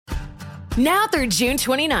Now through June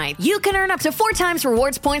 29th, you can earn up to 4 times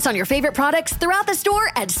rewards points on your favorite products throughout the store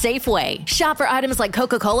at Safeway. Shop for items like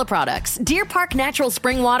Coca-Cola products, Deer Park Natural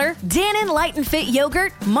Spring Water, Dannon Light and Fit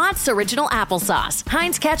Yogurt, Mott's Original Applesauce,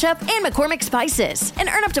 Heinz Ketchup, and McCormick Spices. And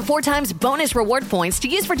earn up to 4 times bonus reward points to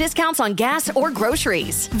use for discounts on gas or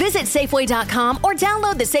groceries. Visit Safeway.com or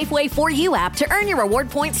download the Safeway 4U app to earn your reward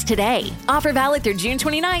points today. Offer valid through June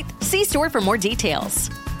 29th. See store for more details.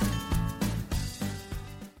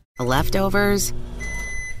 Leftovers,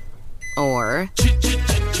 or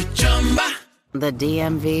the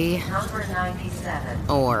DMV, Number 97.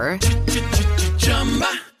 or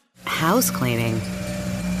house cleaning,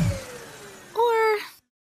 or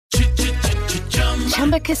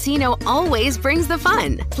Chumba Casino always brings the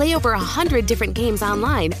fun. Play over 100 different games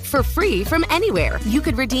online for free from anywhere. You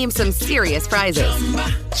could redeem some serious prizes.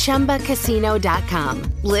 ChumbaCasino.com.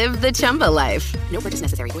 Live the Chumba life. No purchase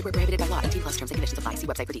necessary. Void where prohibited by law. 18+ terms and conditions apply. See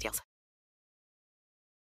website for details.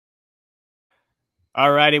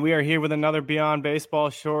 All righty, we are here with another Beyond Baseball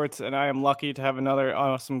Shorts, and I am lucky to have another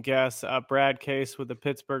awesome guest, Brad Case with the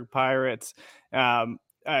Pittsburgh Pirates.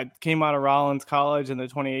 Came out of Rollins College in the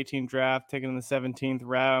 2018 draft, taken in the 17th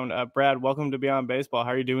round. Brad, welcome to Beyond Baseball.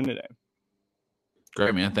 How are you doing today?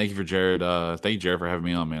 Great, man. Thank you for Jared. Thank you, Jared, for having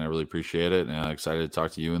me on, man. I really appreciate it. And excited to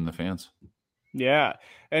talk to you and the fans. Yeah,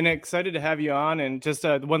 and excited to have you on. And just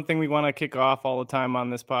one thing we want to kick off all the time on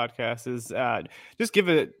this podcast is just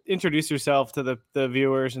introduce yourself to the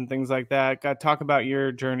viewers and things like that. Talk about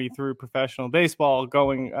your journey through professional baseball,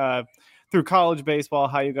 going through college baseball,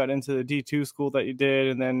 how you got into the D2 school that you did,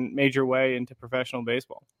 and then made your way into professional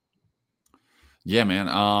baseball. Yeah,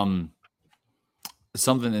 man.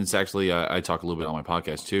 Something that's actually I talk a little bit on my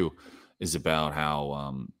podcast too is about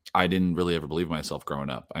how I didn't really ever believe in myself growing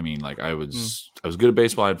up. I mean, like I was good at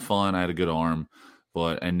baseball. I had fun. I had a good arm,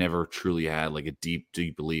 but I never truly had like a deep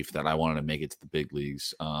belief that I wanted to make it to the big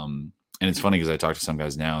leagues. And it's funny because I talk to some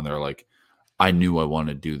guys now and they're like, I knew I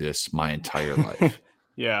wanted to do this my entire life.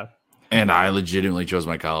 Yeah. And I legitimately chose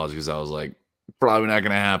my college because I was like, probably not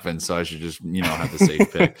going to happen. So I should just, have the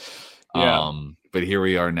safe pick. Yeah. But here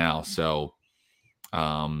we are now. So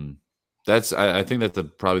I think that's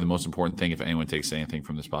probably the most important thing, if anyone takes anything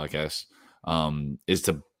from this podcast, is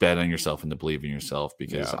to bet on yourself and to believe in yourself,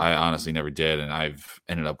 because I honestly never did. And I've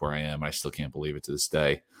ended up where I am. I still can't believe it to this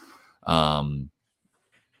day. Like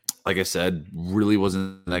I said, really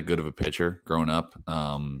wasn't that good of a pitcher growing up.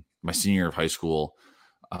 My senior year of high school,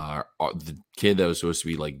 the kid that was supposed to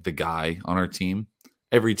be like the guy on our team,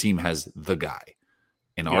 every team has the guy,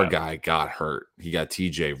 and our guy got hurt. He got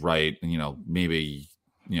TJ right, maybe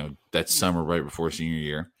that summer right before senior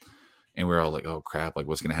year, and we were all like, oh crap, like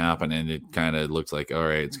what's gonna happen? And it kind of looked like, all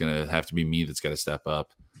right, it's gonna have to be me that's got to step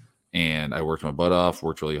up. And I worked my butt off,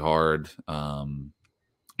 worked really hard, and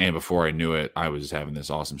before I knew it, I was having this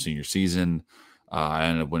awesome senior season. I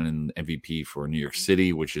ended up winning MVP for New York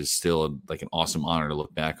City, which is still like an awesome honor to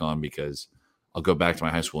look back on, because I'll go back to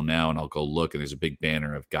my high school now and I'll go look, and there's a big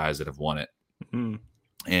banner of guys that have won it. Mm-hmm.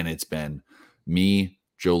 And it's been me,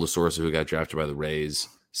 Joe LaSorsa, who got drafted by the Rays,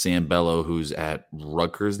 Sam Bello, who's at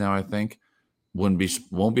Rutgers now, I think. Won't be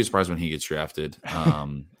surprised when he gets drafted.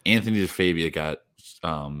 Anthony DeFabia got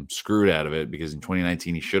screwed out of it because in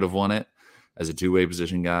 2019 he should have won it as a two-way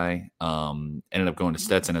position guy. Ended up going to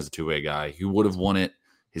Stetson as a two-way guy. He would have won it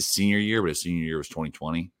his senior year, but his senior year was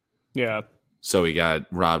 2020. Yeah. So he got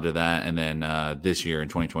robbed of that. And then this year in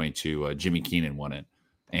 2022, Jimmy Keenan won it.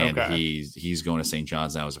 And he's going to St.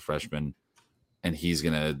 John's now as a freshman. And he's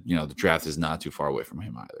going to, the draft is not too far away from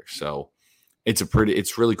him either. So it's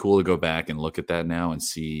really cool to go back and look at that now and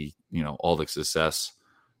see, all the success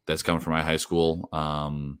that's coming from my high school.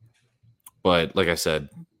 But like I said,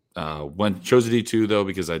 chose a D2 though,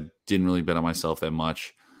 because I didn't really bet on myself that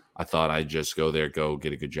much. I thought I'd just go there,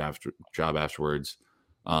 get a good job afterwards.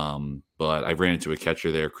 But I ran into a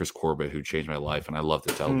catcher there, Chris Corbett, who changed my life. And I love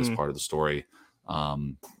to tell this part of the story.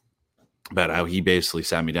 About how he basically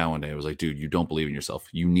sat me down one day. I was like, dude, you don't believe in yourself.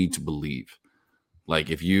 You need to believe. Like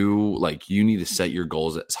if you need to set your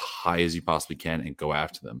goals as high as you possibly can and go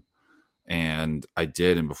after them. And I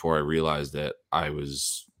did. And before I realized that, I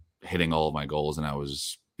was hitting all of my goals and I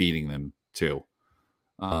was beating them too.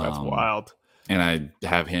 That's wild. And I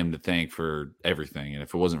have him to thank for everything. And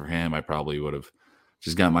if it wasn't for him, I probably would have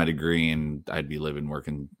just got my degree and I'd be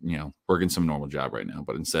working some normal job right now.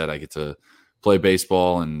 But instead I get to play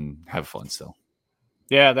baseball and have fun still.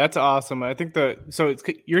 Yeah, that's awesome. I think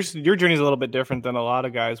your journey is a little bit different than a lot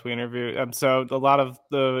of guys we interview. So a lot of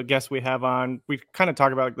the guests we have on, we kind of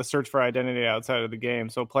talk about like the search for identity outside of the game.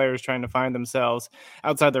 So players trying to find themselves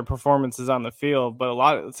outside their performances on the field. But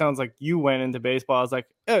it sounds like you went into baseball as like,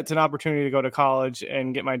 oh, it's an opportunity to go to college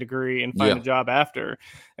and get my degree and find a job after.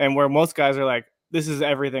 And where most guys are like, this is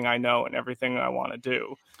everything I know and everything I want to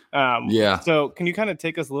do. So can you kind of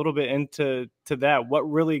take us a little bit into that? What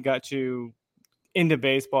really got you into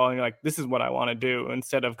baseball and you're like, this is what I want to do,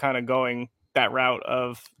 instead of kind of going that route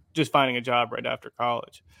of just finding a job right after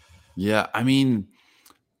college? Yeah. I mean,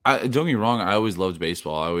 don't get me wrong. I always loved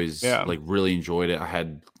baseball. I always like really enjoyed it. I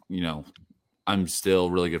had, I'm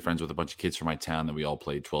still really good friends with a bunch of kids from my town that we all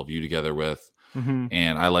played 12U together with. Mm-hmm.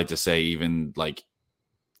 And I like to say even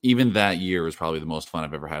that year was probably the most fun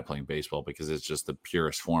I've ever had playing baseball, because it's just the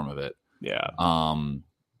purest form of it. Yeah.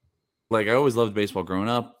 Like I always loved baseball growing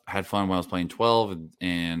up, had fun when I was playing 12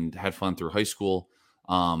 and had fun through high school.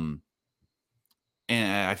 And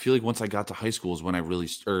I feel like once I got to high school is when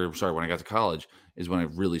when I got to college is when I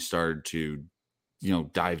really started to,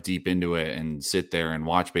 dive deep into it and sit there and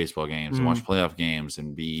watch baseball games and watch playoff games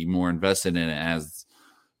and be more invested in it as,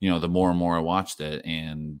 the more and more I watched it.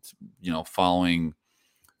 And, following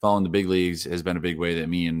the big leagues has been a big way that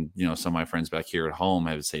me and, some of my friends back here at home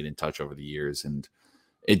have stayed in touch over the years. And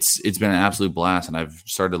it's been an absolute blast, and I've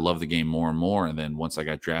started to love the game more and more. And then once I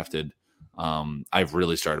got drafted, I've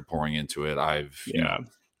really started pouring into it. I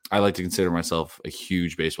like to consider myself a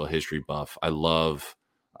huge baseball history buff. I love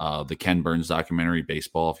the Ken Burns documentary,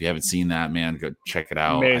 Baseball. If you haven't seen that, man, go check it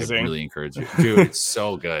out. Amazing. I really encourage you. Dude, it's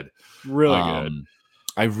so good. Really good.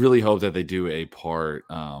 I really hope that they do a part,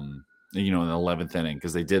 in the 11th inning,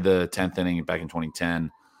 because they did the 10th inning back in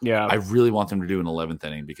 2010. Yeah. I really want them to do an 11th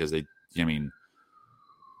inning because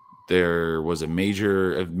there was a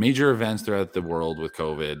major events throughout the world with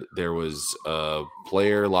COVID. There was a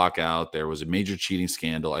player lockout. There was a major cheating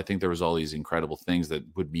scandal. I think there was all these incredible things that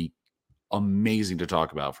would be amazing to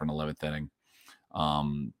talk about for an 11th inning.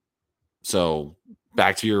 So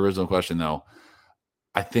back to your original question, though,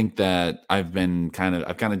 I think that I've kind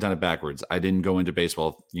of done it backwards. I didn't go into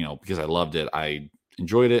baseball, because I loved it. I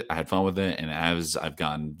enjoyed it. I had fun with it. And as I've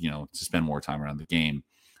gotten, to spend more time around the game,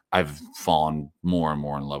 I've fallen more and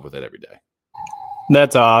more in love with it every day.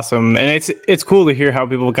 That's awesome. And it's cool to hear how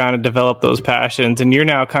people kind of develop those passions. And you're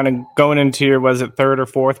now kind of going into your, was it third or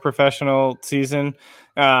fourth professional season?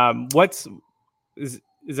 Is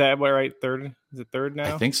that what, right? Third? Is it third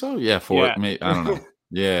now? I think so. Yeah. Fourth. Yeah. I don't know.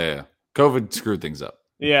 Yeah. COVID screwed things up.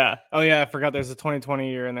 Yeah. Oh yeah. I forgot there's a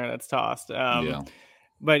 2020 year in there that's tossed.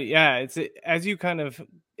 But yeah, it's as you kind of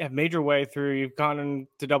have made your way through, you've gone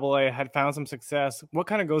into AA, had found some success. What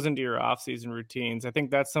kind of goes into your off-season routines? I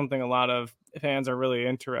think that's something a lot of fans are really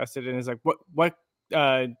interested in. Is like what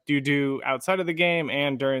do you do outside of the game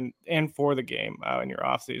and during and for the game in your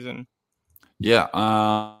off-season? Yeah.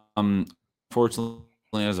 Fortunately,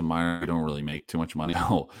 as a minor, I don't really make too much money. We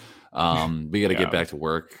got to get back to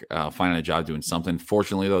work, finding a job doing something.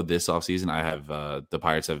 Fortunately, though, this offseason, I have the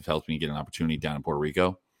Pirates have helped me get an opportunity down in Puerto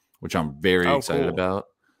Rico, which I'm very excited about.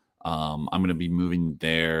 I'm going to be moving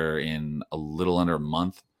there in a little under a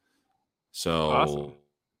month. So awesome.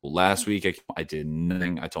 Last week I did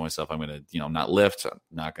nothing. I told myself I'm going to, not lift, I'm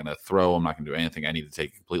not going to throw, I'm not going to do anything. I need to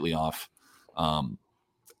take it completely off.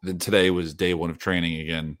 Then today was day one of training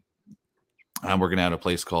again. I'm working out at a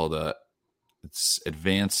place called it's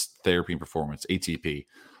Advanced Therapy and Performance, ATP,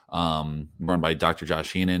 run by Dr.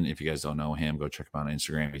 Josh Heenan. If you guys don't know him, go check him out on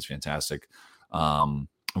Instagram. He's fantastic. I'm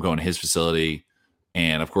going to his facility.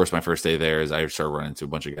 And, of course, my first day there is I start running into a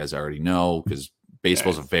bunch of guys I already know, because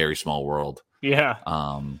baseball's a very small world. Yeah.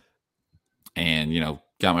 And,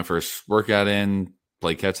 got my first workout in,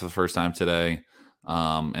 played catch for the first time today,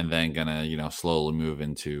 and then going to, slowly move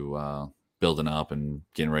into building up and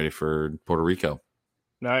getting ready for Puerto Rico.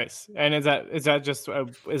 Nice. And is that just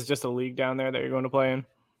a league down there that you're going to play in?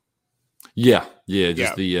 Yeah.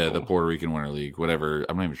 The Puerto Rican Winter League, whatever.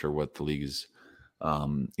 I'm not even sure what the league is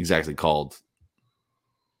exactly called.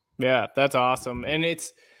 Yeah, that's awesome. And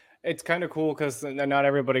it's kind of cool because not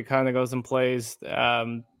everybody kind of goes and plays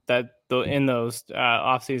in those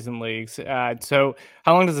off-season leagues. So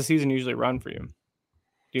how long does the season usually run for you?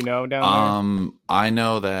 Do you know down there? I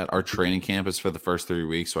know that our training camp is for the first 3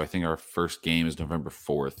 weeks, so I think our first game is November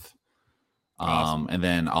 4th. Awesome. And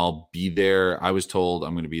then I'll be there. I was told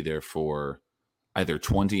I'm going to be there for either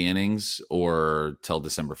 20 innings or till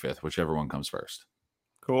December 5th, whichever one comes first.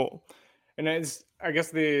 Cool. And I guess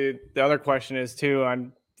the other question is too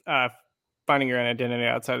on finding your own identity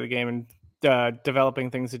outside of the game and developing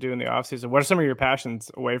things to do in the off season. What are some of your passions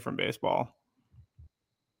away from baseball?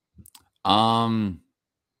 I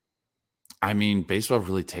mean, baseball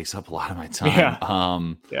really takes up a lot of my time. Yeah.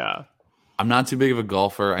 Yeah. I'm not too big of a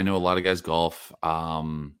golfer. I know a lot of guys golf.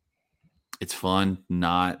 It's fun,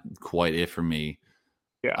 not quite it for me.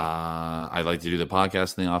 Yeah. I like to do the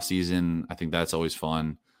podcast in the off season. I think that's always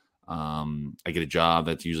fun. I get a job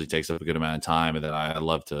that usually takes up a good amount of time, and then I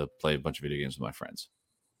love to play a bunch of video games with my friends.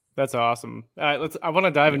 That's awesome. I want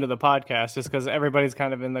to dive into the podcast just because everybody's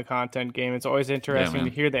kind of in the content game. It's always interesting to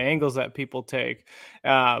hear the angles that people take.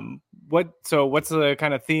 What's the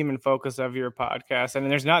kind of theme and focus of your podcast?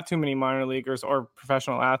 And there's not too many minor leaguers or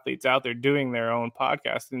professional athletes out there doing their own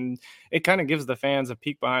podcast, and it kind of gives the fans a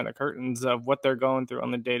peek behind the curtains of what they're going through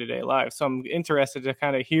on the day-to-day life. So I'm interested to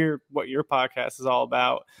kind of hear what your podcast is all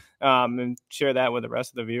about, and share that with the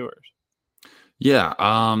rest of the viewers. Yeah.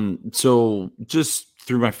 So just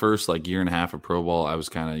through my first year and a half of pro ball, I was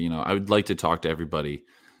kind of, I would like to talk to everybody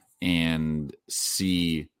and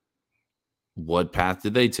see what path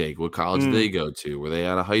did they take? What college did they go to? Were they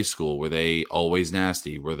out of high school? Were they always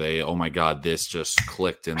nasty? Were they, oh my God, this just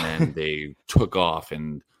clicked and then they took off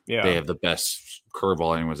and they have the best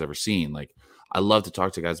curveball anyone's ever seen? I love to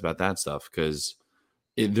talk to guys about that stuff because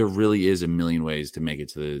there really is a million ways to make it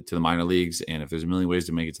to the minor leagues. And if there's a million ways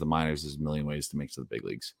to make it to the minors, there's a million ways to make it to the big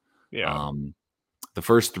leagues. Yeah. The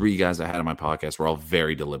first three guys I had on my podcast were all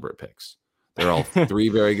very deliberate picks. They're all three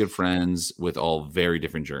very good friends with all very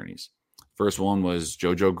different journeys. First one was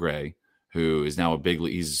JoJo Gray, who is now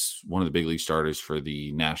he's one of the big league starters for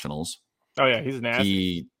the Nationals. Oh yeah, he's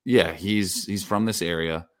nasty. He's from this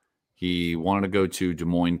area. He wanted to go to Des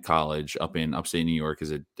Moines College up in upstate New York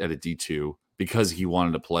at a D2 because he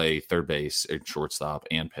wanted to play third base and shortstop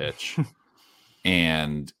and pitch.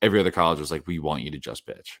 And every other college was like, we want you to just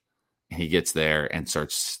pitch. And he gets there and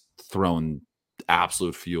starts throwing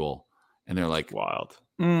absolute fuel. And they're like, wild.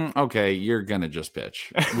 Okay, you're going to just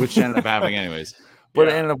pitch, which ended up happening anyways. But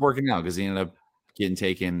it ended up working out because he ended up getting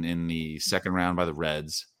taken in the second round by the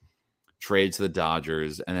Reds, traded to the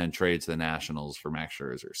Dodgers, and then traded to the Nationals for Max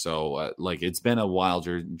Scherzer. So, it's been a wild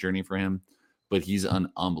journey for him, but he's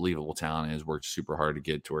an unbelievable talent and has worked super hard to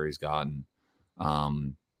get to where he's gotten.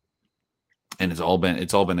 And it's all been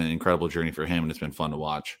an incredible journey for him, and it's been fun to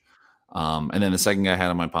watch. And then the second guy I had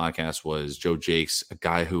on my podcast was Joe Jakes, a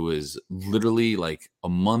guy who is literally a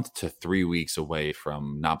month to 3 weeks away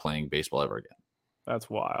from not playing baseball ever again. That's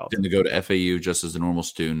wild. Going to go to FAU just as a normal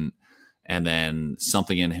student. And then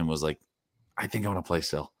something in him was like, I think I want to play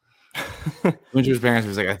still. Went to his parents, he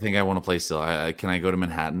was like, I think I want to play still. Can I go to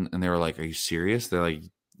Manhattan? And they were like, are you serious? They're like,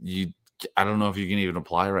 I don't know if you can even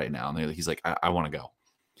apply right now. And he's like, I want to go.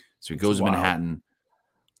 So he goes to Manhattan,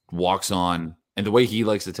 walks on. And the way he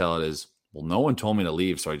likes to tell it is, well, no one told me to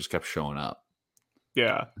leave, so I just kept showing up.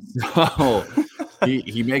 Yeah. So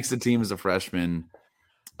he makes the team as a freshman,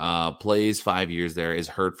 plays 5 years there, is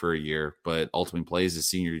hurt for a year, but ultimately plays his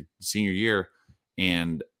senior year.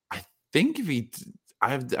 And I think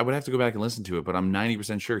I would have to go back and listen to it, but I'm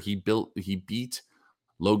 90% sure he beat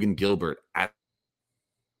Logan Gilbert at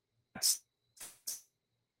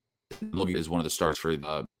Logan is one of the stars for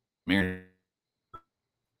the Mariners.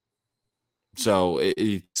 So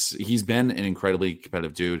he's been an incredibly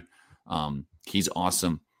competitive dude. He's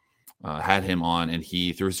awesome. Had him on, and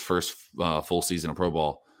he, through his first full season of pro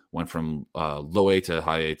ball, went from low A to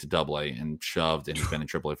high A to double A and shoved, and he's been in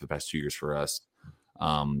triple A for the past 2 years for us.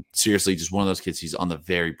 Seriously, just one of those kids. He's on the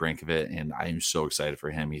very brink of it, and I am so excited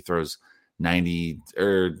for him. He throws 90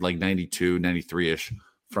 or 92, 93-ish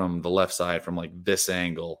from the left side from this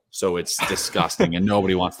angle. So it's disgusting, and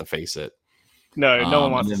nobody wants to face it. No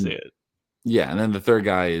one wants to see it. Yeah, and then the third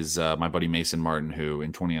guy is my buddy Mason Martin, who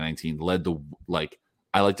in 2019 led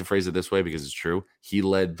I like to phrase it this way because it's true. He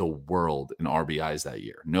led the world in RBIs that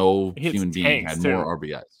year. No human being had more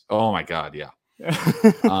RBIs. Oh my God, yeah.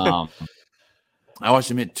 I watched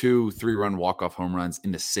him hit 2 3-run walk-off home runs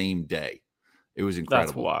in the same day. It was incredible.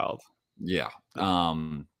 That's wild. Yeah.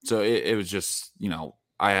 So it was just,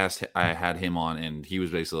 I had him on, and he was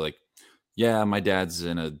basically like, yeah, my dad's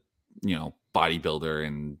in a, bodybuilder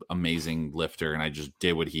and amazing lifter, and I just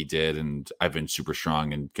did what he did, and I've been super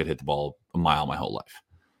strong and could hit the ball a mile my whole life.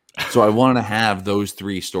 So I wanted to have those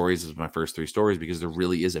 3 stories as my first 3 stories because there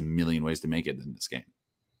really is a million ways to make it in this game.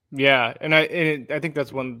 Yeah, and I think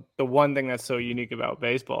that's the one thing that's so unique about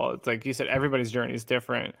baseball. It's like you said, everybody's journey is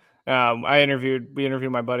different. We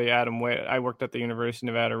interviewed my buddy Adam Witt. I worked at the University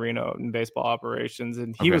of Nevada, Reno in baseball operations,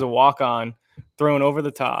 and he was a walk-on, thrown over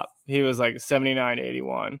the top. He was 79,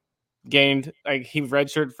 81. Gained he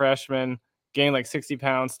redshirt freshman, gained 60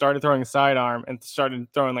 pounds, started throwing sidearm, and started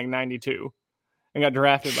throwing 92, and got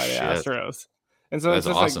drafted by the Astros. And so that's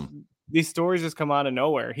it's just awesome. these stories just come out of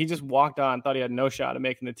nowhere. He just walked on, thought he had no shot of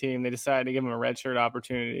making the team. They decided to give him a redshirt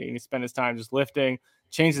opportunity, and he spent his time just lifting,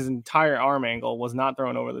 changed his entire arm angle, was not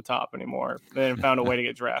thrown over the top anymore, then found a way to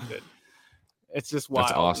get drafted. It's just wild.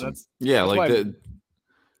 That's awesome.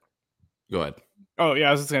 Go ahead. Oh, yeah,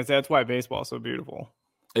 I was just going to say, that's why baseball is so beautiful.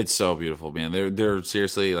 It's so beautiful, man. They're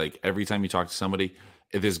seriously, like, every time you talk to somebody,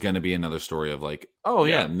 there's going to be another story of like, oh,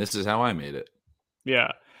 yeah, and this is how I made it.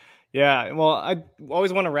 Yeah. Yeah. Well, I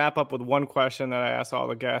always want to wrap up with one question that I ask all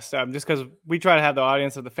the guests, just because we try to have the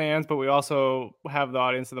audience of the fans, but we also have the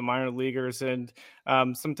audience of the minor leaguers. And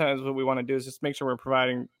sometimes what we want to do is just make sure we're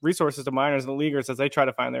providing resources to minors and leaguers as they try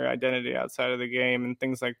to find their identity outside of the game and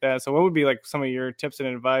things like that. So what would be like some of your tips and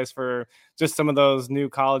advice for just some of those new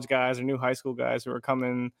college guys or new high school guys who are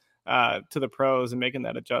coming to the pros and making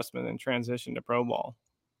that adjustment and transition to pro ball?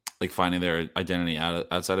 Like finding their identity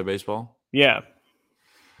outside of baseball? Yeah.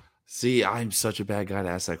 See, I'm such a bad guy to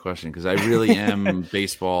ask that question because I really am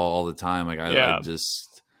baseball all the time. Like I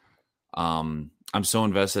just, I'm so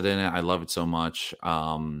invested in it. I love it so much.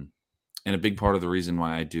 And a big part of the reason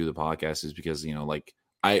why I do the podcast is because, you know, like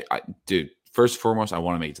dude, first and foremost, I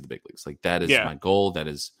want to make it to the big leagues. Like that is my goal. That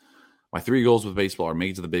is my 3 goals with baseball are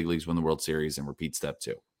make it to the big leagues, win the World Series, and repeat step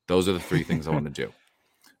 2. Those are the 3 things I want to do.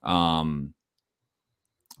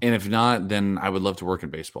 And if not, then I would love to work in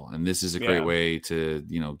baseball. And this is a great way to,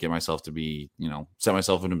 you know, get myself to be, you know, set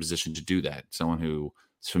myself in a position to do that. Someone who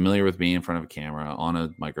is familiar with being in front of a camera, on a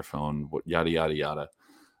microphone, yada, yada, yada.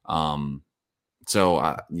 So,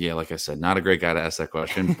 like I said, not a great guy to ask that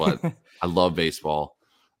question, but I love baseball.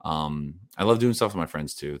 I love doing stuff with my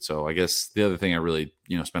friends too. So I guess the other thing I really,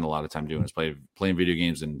 you know, spend a lot of time doing is playing video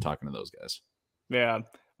games and talking to those guys. Yeah.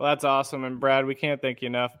 Well, that's awesome. And Brad, we can't thank you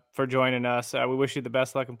enough for joining us. We wish you the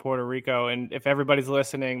best luck in Puerto Rico. And if everybody's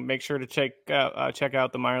listening, make sure to check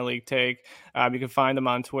out the Minor League Take. You can find them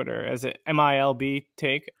on Twitter as it MILB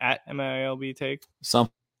Take, at MILB Take.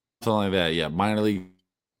 Something like that. Yeah. Minor League.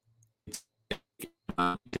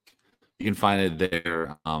 You can find it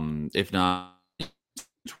there. If not,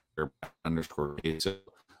 Twitter _.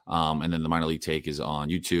 And then the Minor League Take is on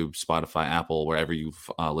YouTube, Spotify, Apple, wherever you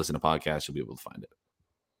listen to podcasts, you'll be able to find it.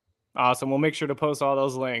 Awesome. We'll make sure to post all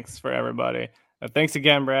those links for everybody. Thanks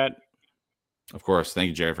again, Brad. Of course. Thank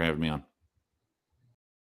you, Jared, for having me on.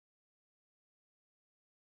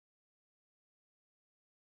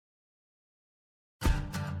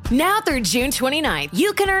 Now through June 29th,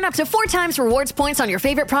 you can earn up to 4 times rewards points on your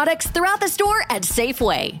favorite products throughout the store at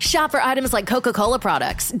Safeway. Shop for items like Coca-Cola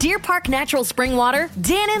products, Deer Park Natural Spring Water,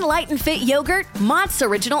 Dannon Light and Fit Yogurt, Mott's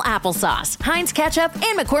Original Applesauce, Heinz Ketchup,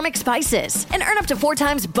 and McCormick Spices. And earn up to 4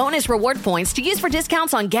 times bonus reward points to use for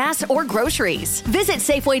discounts on gas or groceries. Visit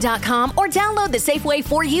Safeway.com or download the Safeway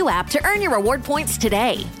For You app to earn your reward points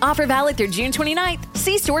today. Offer valid through June 29th.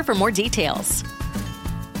 See store for more details.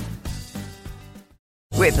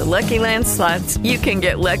 With the Lucky Land Slots, you can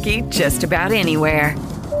get lucky just about anywhere.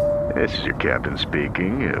 This is your captain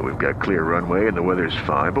speaking. We've got clear runway and the weather's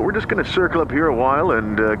fine, but we're just going to circle up here a while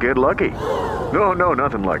and get lucky. No,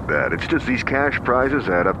 nothing like that. It's just these cash prizes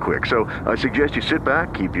add up quick. So I suggest you sit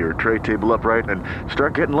back, keep your tray table upright, and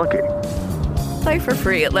start getting lucky. Play for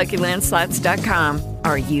free at LuckyLandSlots.com.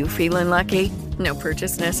 Are you feeling lucky? No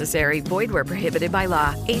purchase necessary. Void where prohibited by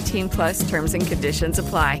law. 18+ terms and conditions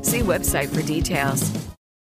apply. See website for details.